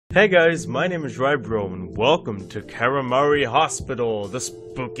Hey guys, my name is Rybro and welcome to Karamari Hospital, the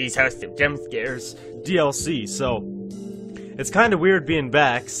Spooky's House of Jumpscares DLC. So, it's kind of weird being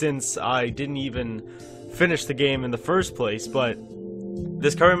back since I didn't even finish the game in the first place, but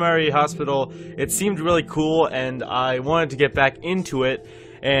this Karamari Hospital, it seemed really cool and I wanted to get back into it,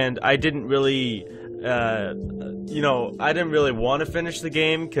 and I didn't really, I didn't really want to finish the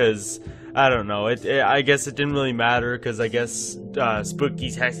game because I don't know, I guess it didn't really matter because I guess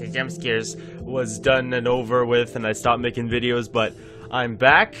Spooky's House of Jumpscares was done and over with and I stopped making videos, but I'm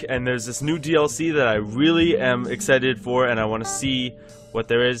back and there's this new DLC that I really am excited for and I want to see what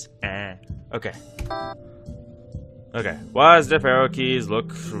there is. Okay. Okay. Why does the arrow keys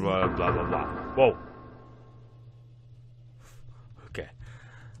look blah blah blah. Whoa. Okay.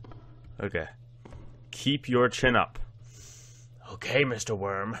 Okay. Keep your chin up. Okay, Mr.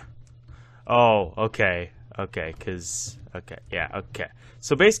 Worm. Oh, okay, yeah, okay.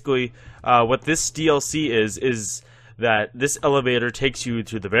 So basically, what this DLC is that this elevator takes you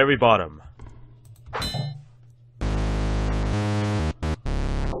to the very bottom. That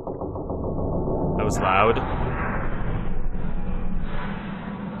was loud.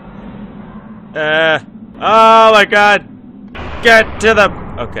 Oh my god! Get to the...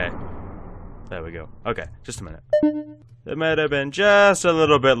 Okay. There we go. Okay, just a minute. It might have been just a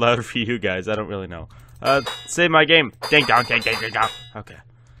little bit louder for you guys. I don't really know. Save my game. Ding dong, ding ding ding dong. Okay,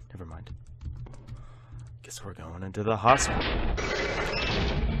 never mind. Guess we're going into the hospital.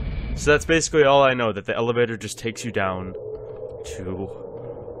 So that's basically all I know. That the elevator just takes you down to.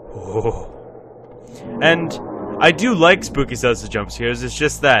 Oh. And I do like Spooky House of Jumpscares. It's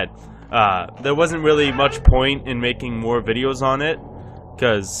just that there wasn't really much point in making more videos on it,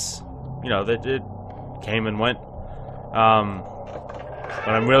 because you know it came and went. But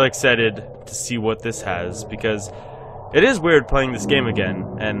I'm really excited to see what this has, because it is weird playing this game again,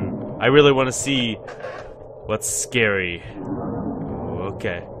 and I really want to see what's scary. Ooh,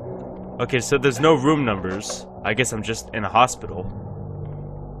 okay. Okay, so there's no room numbers. I guess I'm just in a hospital.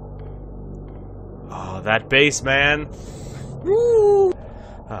 Oh, that bass, man! Woo!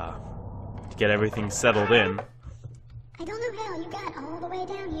 To get everything settled in. I don't know how you got all the way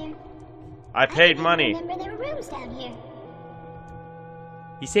down here. I paid money. Remember there were rooms down here.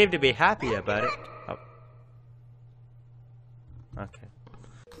 You seem to be happy about it. Oh. Okay.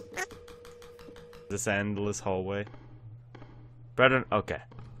 This endless hallway. Brethren, okay,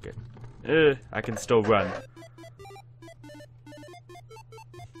 good. I can still run.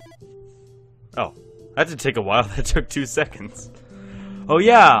 Oh, that did take a while. That took 2 seconds. Oh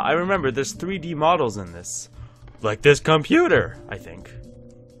yeah, I remember. There's 3D models in this, like this computer, I think.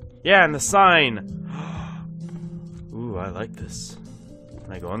 Yeah, and the sign. Ooh, I like this.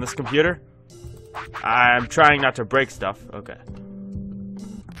 Can I go on this computer? I'm trying not to break stuff. Okay.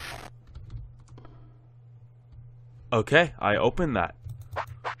 Okay, I opened that.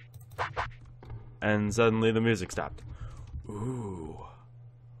 And suddenly the music stopped. Ooh.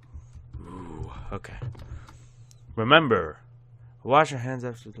 Ooh, okay. Remember, wash your hands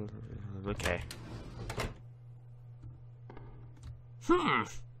after the... Okay.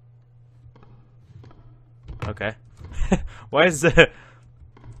 Okay. Why is the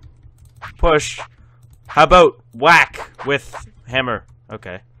push? How about whack with hammer?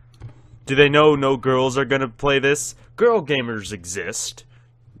 Okay. Do they know no girls are gonna play this? Girl gamers exist.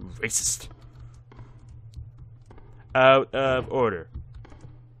 Racist. Out of order.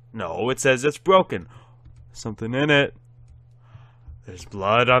 No, it says it's broken. Something in it. There's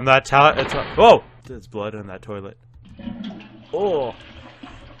blood on that toilet. Whoa! There's blood on that toilet. Oh.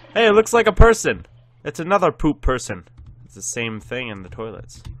 Hey, it looks like a person. It's another poop person. It's the same thing in the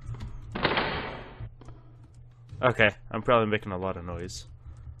toilets. Okay, I'm probably making a lot of noise.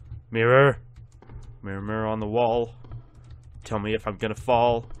 Mirror. Mirror, mirror on the wall. Tell me if I'm gonna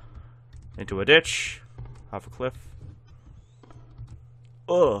fall into a ditch. Off a cliff.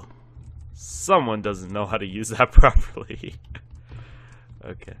 Ugh. Someone doesn't know how to use that properly.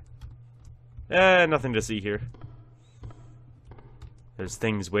 Okay. Nothing to see here. There's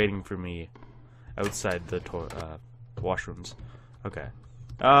things waiting for me outside the washrooms. Okay.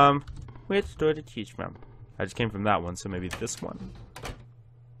 Which door to teach from? I just came from that one, so maybe this one.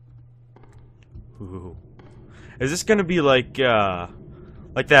 Ooh. Is this gonna be like that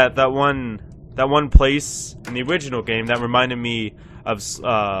one place in the original game that reminded me of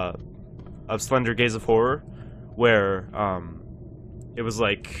Slender Gaze of Horror, where it was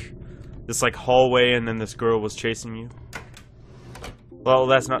like this hallway and then this girl was chasing you? Well,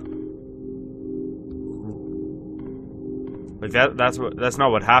 that's not. Like that's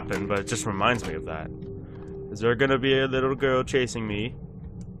not what happened, but it just reminds me of that. Is there gonna be a little girl chasing me?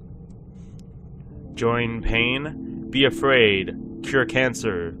 Join pain. Be afraid. Cure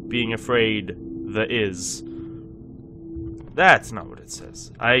cancer. Being afraid. The is. That's not what it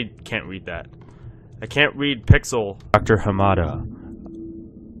says. I can't read that. I can't read Pixel. Dr. Hamada.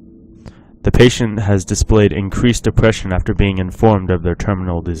 The patient has displayed increased depression after being informed of their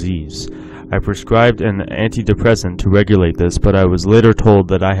terminal disease. I prescribed an antidepressant to regulate this, but I was later told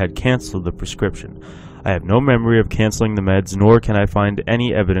that I had canceled the prescription. I have no memory of canceling the meds, nor can I find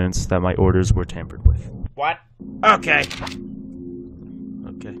any evidence that my orders were tampered with. What? Okay.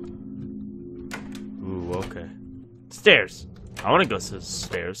 Okay. Ooh, okay. Stairs. I want to go to the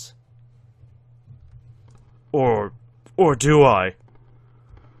stairs. Or do I?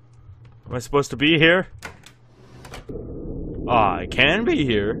 Am I supposed to be here? I can be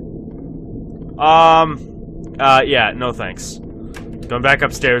here. Yeah, no thanks. Going back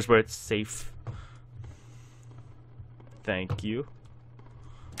upstairs where it's safe. Thank you.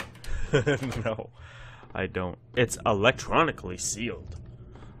 No, I don't. It's electronically sealed.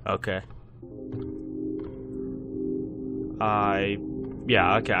 Okay.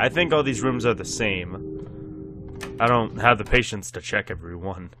 Yeah, okay. I think all these rooms are the same. I don't have the patience to check every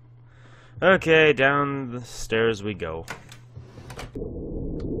one. Okay, down the stairs we go.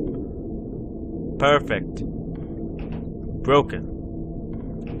 Perfect. Broken.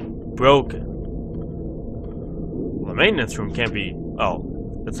 Broken. Well, the maintenance room can't be... Oh,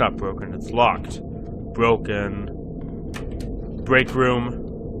 it's not broken, it's locked. Broken. Break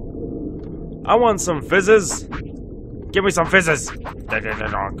room. I want some fizzes. Give me some fizzes.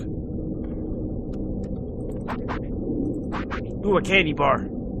 Ooh, a candy bar.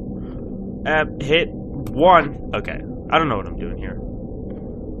 Hit 1. Okay, I don't know what I'm doing here.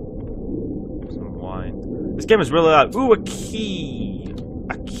 Some wine. This game is really loud. Ooh, a key.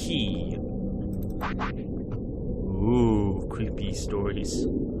 A key. Ooh, creepy stories.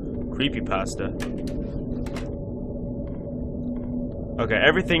 Creepypasta. Okay,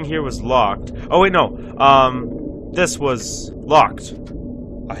 everything here was locked. Oh wait, no. This was locked.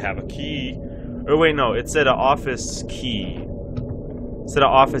 I have a key. Oh wait, no. It said an office key. It said an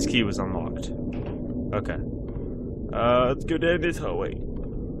office key was unlocked. Okay. Let's go down this hallway.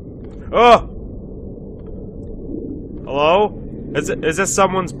 Oh! Hello? Is this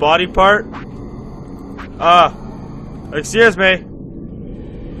someone's body part? Excuse me.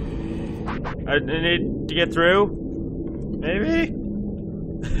 I need to get through? Maybe?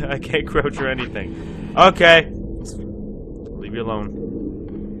 I can't crouch or anything. Okay. Leave you alone.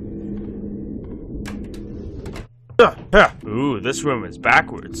 Ooh, this room is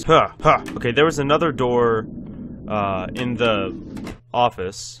backwards. Okay, there was another door in the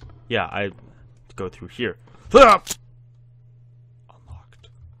office. Yeah, I go through here. Unlocked.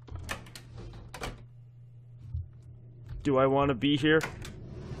 Do I want to be here?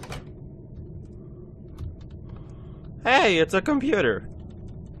 Hey, it's a computer.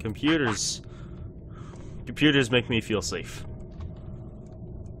 Computers make me feel safe.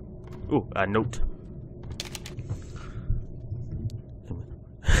 Ooh, a note.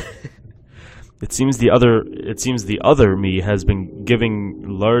 It seems the other me has been giving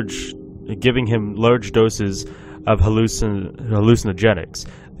him large doses of hallucinogenics.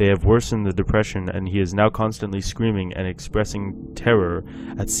 They have worsened the depression, and he is now constantly screaming and expressing terror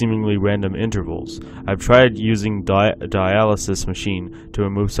at seemingly random intervals. I've tried using dialysis machine to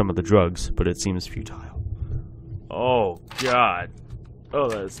remove some of the drugs, but it seems futile. Oh God! Oh,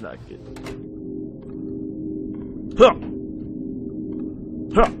 that's not good.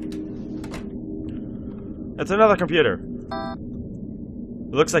 It's another computer.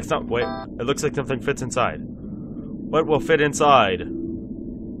 It looks like it looks like something fits inside. What will fit inside?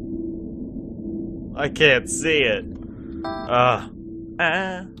 I can't see it.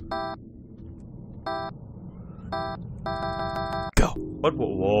 Go. What?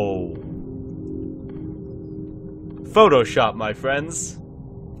 Whoa. Photoshop, my friends.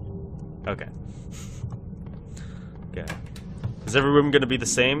 Okay. Okay. Is every room gonna be the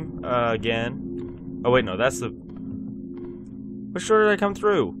same again? Oh wait, no, that's the... Which door did I come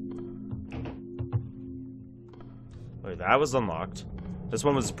through? Wait, that was unlocked. This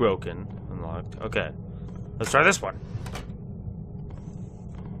one was broken. Unlocked. Okay. Let's try this one.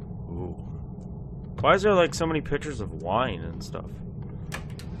 Ooh. Why is there like so many pictures of wine and stuff?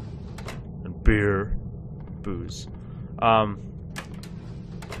 And beer. Booze.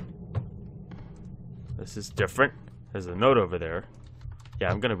 This is different. There's a note over there. Yeah,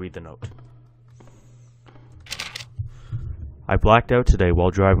 I'm gonna read the note. I blacked out today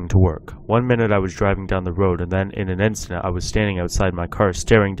while driving to work. 1 minute I was driving down the road, and then in an instant I was standing outside my car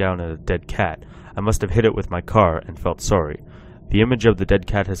staring down at a dead cat. I must have hit it with my car and felt sorry. The image of the dead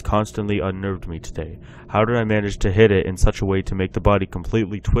cat has constantly unnerved me today. How did I manage to hit it in such a way to make the body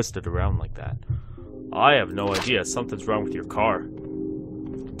completely twisted around like that? I have no idea. Something's wrong with your car.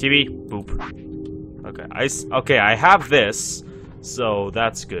 TV, boop. Okay, I have this, so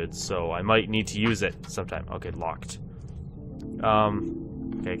that's good. So I might need to use it sometime. Okay, locked.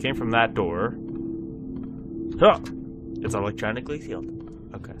 Okay, it came from that door. Huh! It's electronically sealed.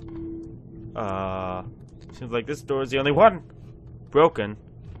 Okay. Seems like this door is the only one. Broken.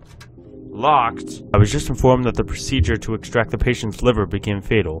 Locked. I was just informed that the procedure to extract the patient's liver became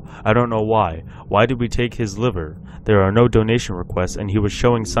fatal. I don't know why. Why did we take his liver? There are no donation requests, and he was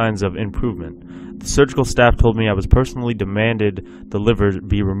showing signs of improvement. The surgical staff told me I was personally demanded the liver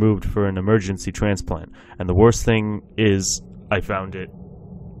be removed for an emergency transplant. And the worst thing is, I found it. ...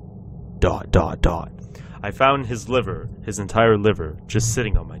 I found his liver, his entire liver, just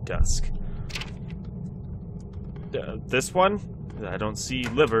sitting on my desk. This one? I don't see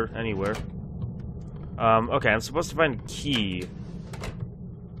liver anywhere. Okay, I'm supposed to find key.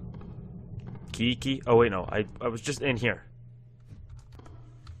 Key? Oh wait, no, I was just in here.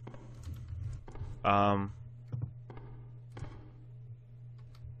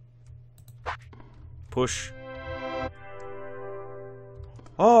 Push.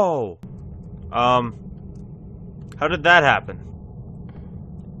 Oh! How did that happen?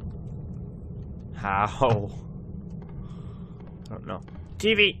 How? I don't know.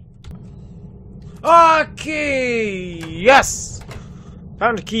 TV! Okay! Yes!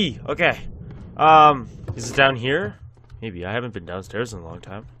 Found a key. Okay. Is it down here? Maybe. I haven't been downstairs in a long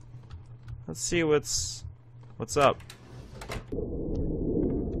time. Let's see what's up.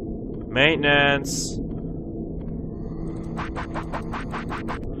 Maintenance!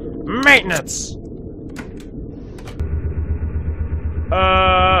 Maintenance!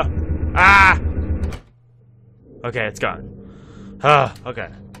 Okay, it's gone. Okay.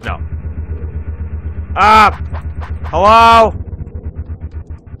 No. Hello?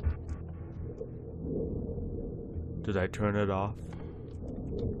 Did I turn it off?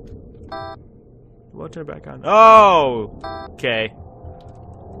 We'll turn it back on. Oh! Okay.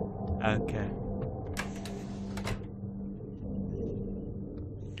 Okay.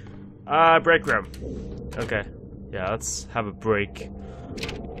 Break room. Okay. Yeah, let's have a break.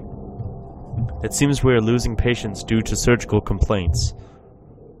 It seems we are losing patients due to surgical complaints.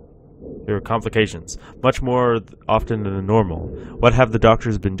 There are complications, much more often than normal. What have the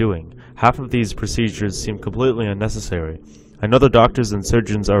doctors been doing? Half of these procedures seem completely unnecessary. I know the doctors and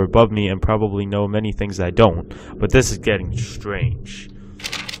surgeons are above me and probably know many things I don't, but this is getting strange.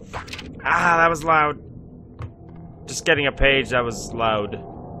 That was loud. Just getting a page, that was loud.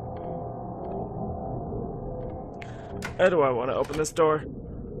 How do I want to open this door?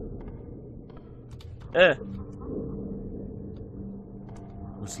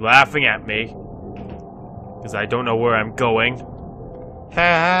 Who's laughing at me? Because I don't know where I'm going. Ha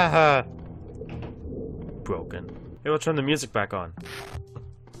ha ha. Broken. Hey, we'll turn the music back on.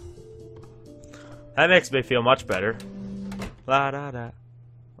 That makes me feel much better. La da da.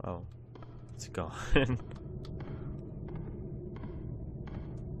 Oh. It's gone.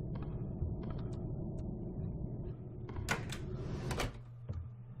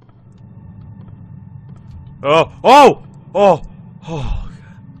 Oh! Oh! Oh! Oh!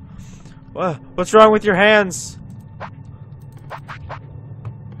 What's wrong with your hands?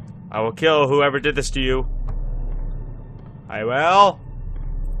 I will kill whoever did this to you. I will.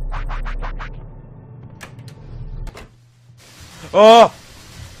 Oh!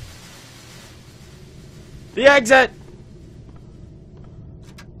 The exit!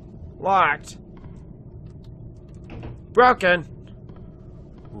 Locked. Broken.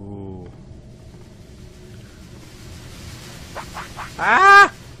 Ooh.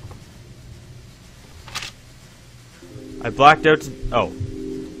 Ah! I blacked out to... Oh.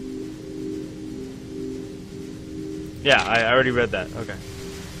 Yeah, I already read that. Okay.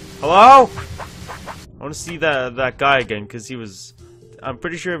 Hello? I want to see that guy again, because he was... I'm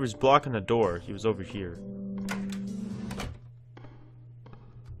pretty sure he was blocking the door. He was over here.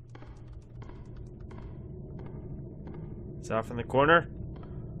 He's off in the corner.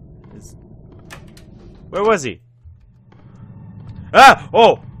 Where was he? Ah!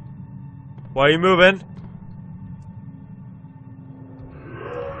 Oh! Why are you moving?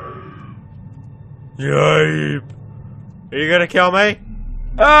 Yipe! Are you gonna kill me?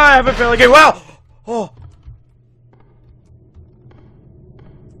 Ah, I have a feeling it will! Oh!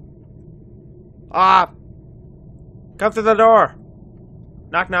 Come through the door!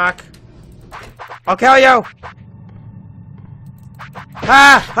 Knock knock. I'll kill you!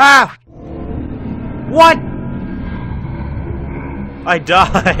 What? I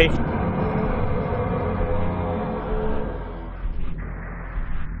died.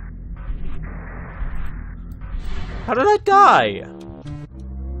 How did I die?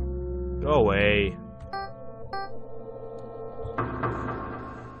 Go away.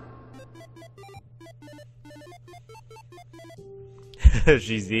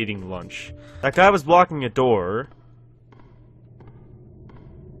 She's eating lunch. That guy was blocking a door.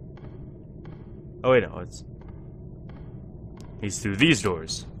 Oh wait, no, he's through these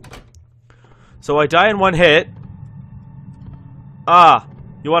doors. So I die in one hit. Ah,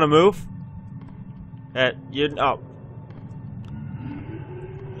 you want to move?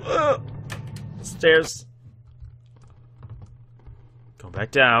 Stairs. Go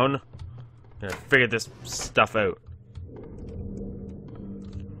back down. I'm gonna figure this stuff out.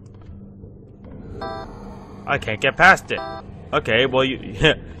 I can't get past it. Okay, well you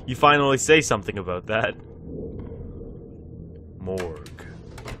you finally say something about that. Morgue.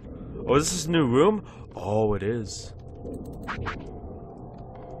 Oh, is this a new room? Oh, it is.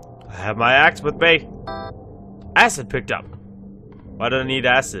 I have my axe with me. Acid picked up. Why do I need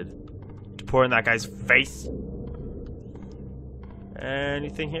acid? To pour in that guy's face?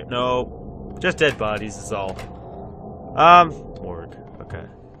 Anything here? No. Just dead bodies is all. Morgue. Okay.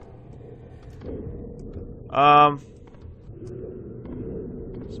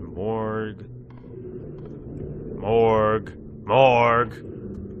 Some morgue. Morgue. Morgue.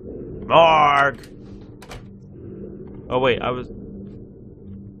 Morgue. Oh wait, I was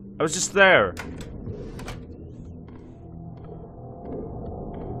just there.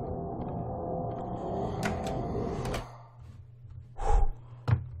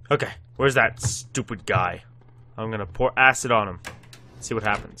 Okay, where's that stupid guy? I'm gonna pour acid on him. See what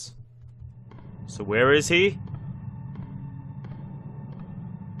happens. So where is he?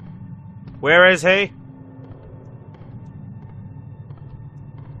 Where is he?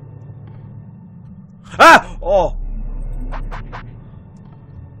 Ah! Oh!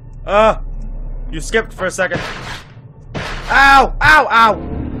 You skipped for a second. Ow! Ow!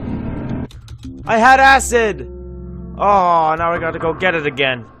 Ow! I had acid! Oh, now I gotta go get it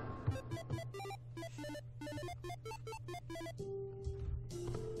again.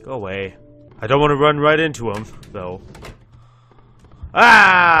 Go away. I don't want to run right into him, though.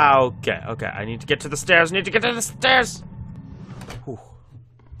 Ah! Okay, okay. I need to get to the stairs. I need to get to the stairs! Whew.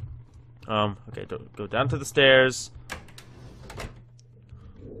 Okay, go down to the stairs.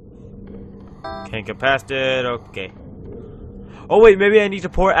 Can't get past it. Okay. Oh, wait. Maybe I need to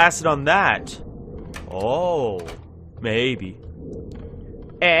pour acid on that. Oh. Maybe.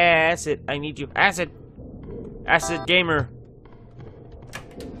 Acid. I need you. Acid. Acid gamer.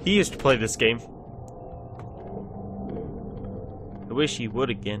 He used to play this game. I wish he would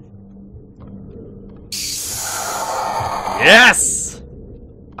again. Yes!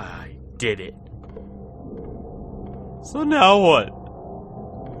 I did it. So now what?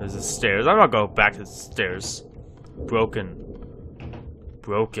 There's the stairs. I'm not going back to the stairs. Broken.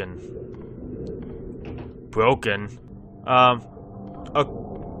 Broken. Broken.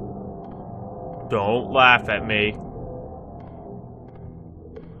 Don't laugh at me.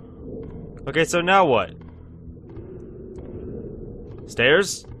 Okay, so now what?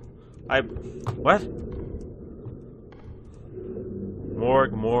 Stairs? What?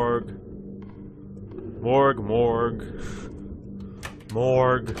 Morgue, morgue. Morgue, morgue.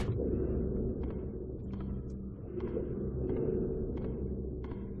 Morgue.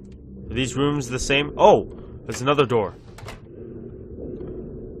 Are these rooms the same? Oh! There's another door.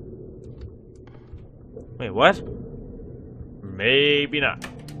 Wait, what? Maybe not.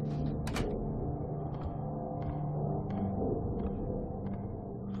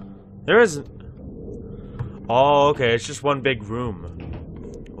 There isn't. Oh, okay. It's just one big room.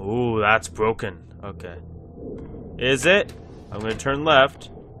 Ooh, that's broken. Okay. Is it? I'm gonna turn left.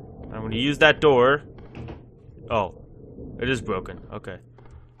 I'm gonna use that door. Oh. It is broken. Okay.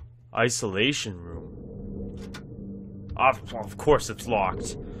 Isolation room. Of course it's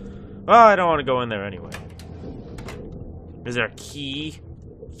locked. Oh, I don't want to go in there anyway. Is there a key?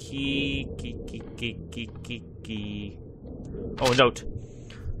 Key. Oh, a note.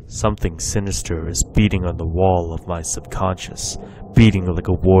 Something sinister is beating on the wall of my subconscious, beating like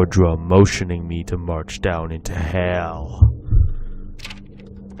a war drum, motioning me to march down into hell.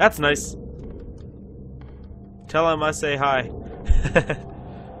 That's nice. Tell him I say hi.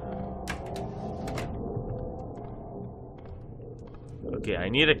 Okay, I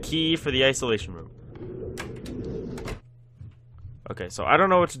need a key for the isolation room. Okay, so I don't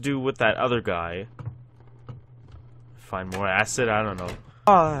know what to do with that other guy. Find more acid? I don't know.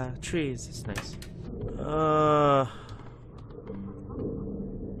 Ah, trees. It's nice.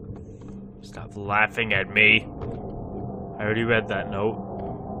 Stop laughing at me. I already read that note.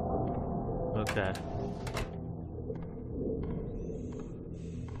 Okay.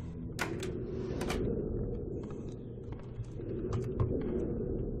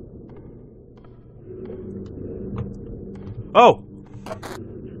 Oh!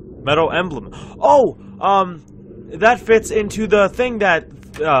 Metal emblem. Oh! That fits into the thing that,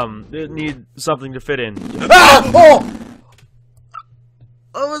 it needs something to fit in. Ah! Oh!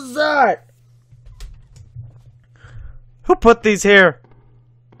 What was that? Who put these here?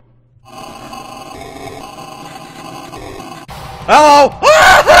 Hello!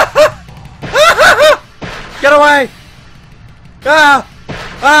 Get away! Ah!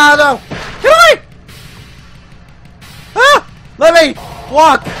 Ah, no! Get away! Ah! Let me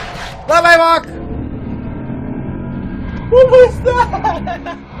walk! Let me walk! What was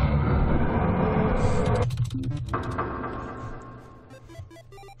that?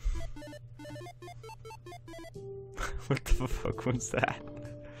 What the fuck was that?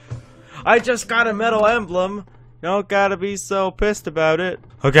 I just got a metal emblem. You don't gotta be so pissed about it.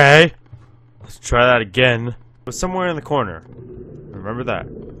 Okay. Let's try that again. It was somewhere in the corner. Remember that.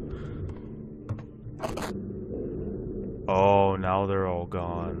 Oh, now they're all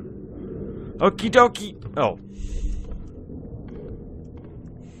gone. Okie dokie. Oh.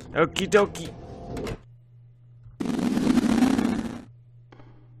 Okie dokie.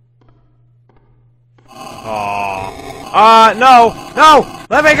 No! No!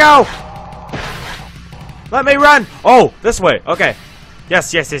 Let me go! Let me run! Oh, this way. Okay.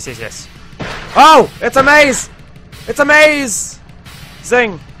 Yes, yes, yes, yes, yes. Oh! It's a maze! It's a maze!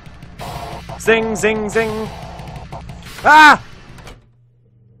 Zing! Zing, zing, zing. Ah!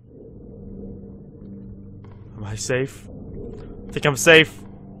 Am I safe? I think I'm safe.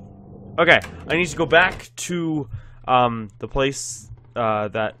 Okay, I need to go back to the place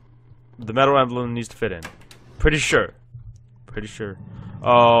that the metal emblem needs to fit in. Pretty sure. Pretty sure.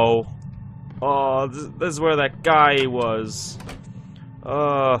 Oh. Oh, this is where that guy was.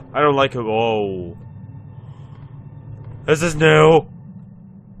 I don't like him. Oh. This is new.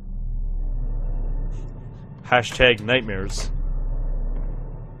 Hashtag nightmares.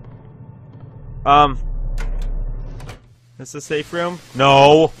 Is this a safe room?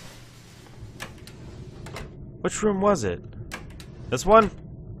 No. Which room was it? This one?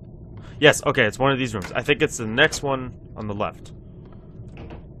 Yes, okay, it's one of these rooms. I think it's the next one on the left.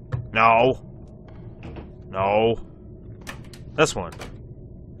 No. No. This one.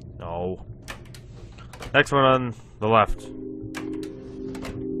 No. Next one on the left.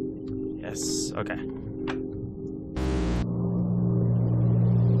 Yes, okay.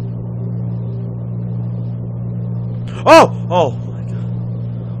 Oh! Oh my god.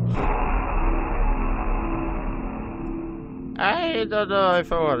 I don't know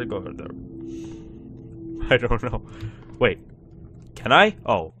if I want to go there. I don't know. Wait. Can I?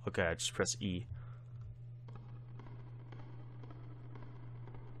 Oh, okay, I just press E.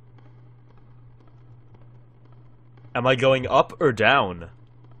 Am I going up or down?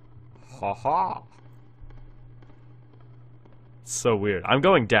 Haha. It's so weird. I'm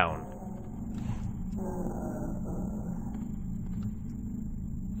going down.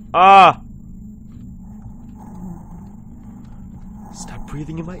 Ah! Stop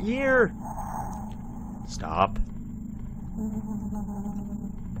breathing in my ear! Stop.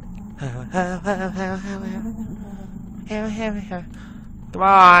 Come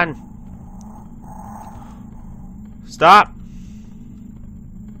on! Stop!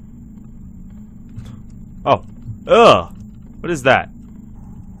 Oh. Ugh! What is that?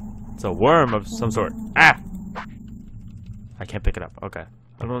 It's a worm of some sort. Ah! I can't pick it up. Okay.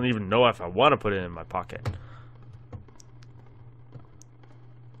 I don't even know if I want to put it in my pocket.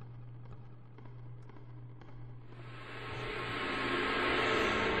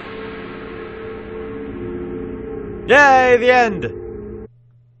 Yay! The end!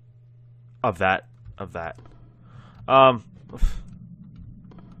 Of that.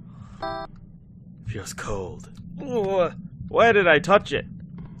 Feels cold. Ooh, why did I touch it?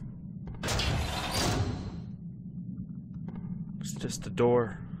 It's just a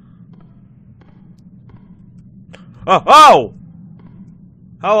door. Oh! Oh!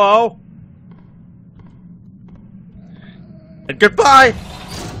 Hello! And goodbye!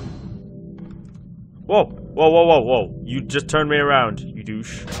 Whoa! Whoa, whoa, whoa, whoa. You just turned me around, you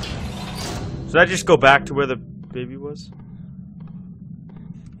douche. Should I just go back to where the baby was?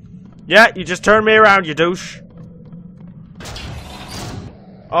 Yeah, you just turned me around, you douche.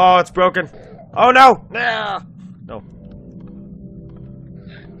 Oh, it's broken. Oh, no! No.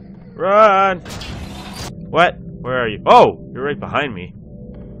 Run! What? Where are you? Oh! You're right behind me.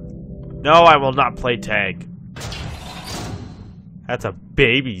 No, I will not play tag. That's a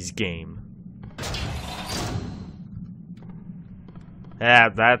baby's game. Yeah,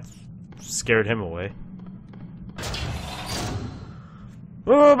 that scared him away.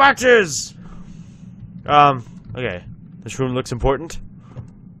 Ooh, boxes! Okay. This room looks important.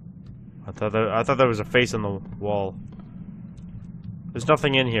 I thought there was a face on the wall. There's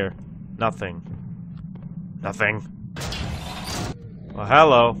nothing in here. Nothing. Nothing. Well,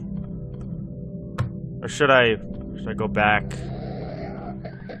 hello. Or should I go back?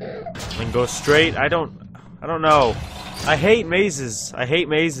 And go straight? I don't know. I hate mazes. I hate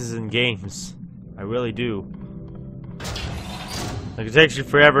mazes in games. I really do. Like, it takes you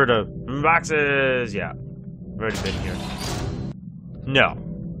forever to... Boxes! Yeah. I've already been here. No.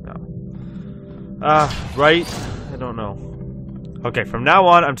 Right? I don't know. Okay, from now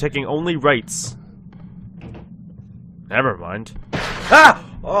on, I'm taking only rights. Never mind. Ah!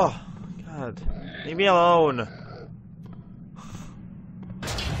 Oh, God. Leave me alone.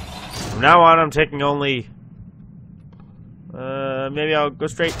 From now on, I'm taking only... maybe I'll go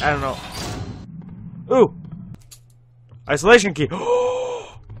straight. I don't know. Ooh! Isolation key.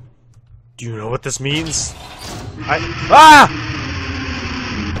 Do you know what this means? Ah!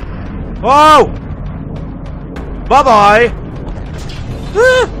 Whoa! Bye-bye!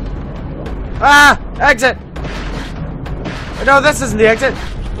 Ah! Exit! No, this isn't the exit!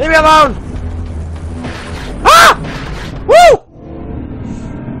 Leave me alone! Ah! Woo!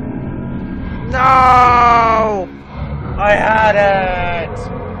 No! I had it!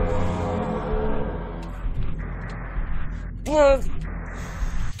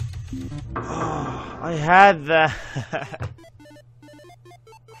 I had that.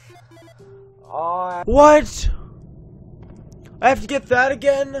 What? I have to get that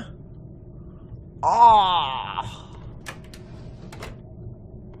again?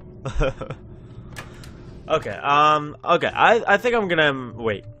 Okay, okay, I think I'm gonna,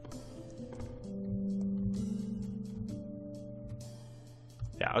 wait.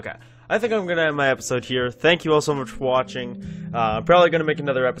 Yeah, okay. I think I'm gonna end my episode here. Thank you all so much for watching. I'm probably gonna make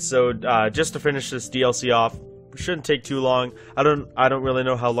another episode, just to finish this DLC off. Shouldn't take too long. I don't really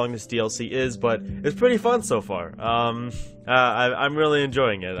know how long this DLC is, but it's pretty fun so far. I'm really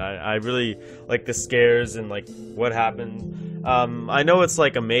enjoying it. I really like the scares and like what happened. I know it's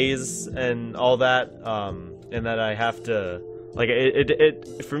like a maze and all that, and that I have to like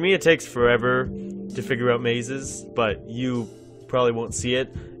it for me it takes forever to figure out mazes, but you probably won't see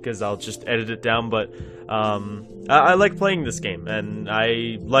it because I'll just edit it down. But I like playing this game, and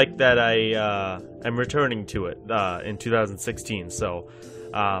I like that I am returning to it in 2016. So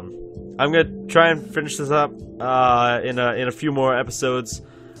I'm gonna try and finish this up in a few more episodes.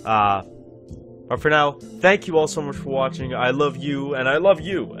 But for now, thank you all so much for watching. I love you, and I love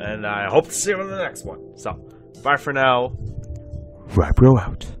you, and I hope to see you in the next one. So, bye for now. Rybro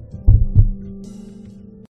out.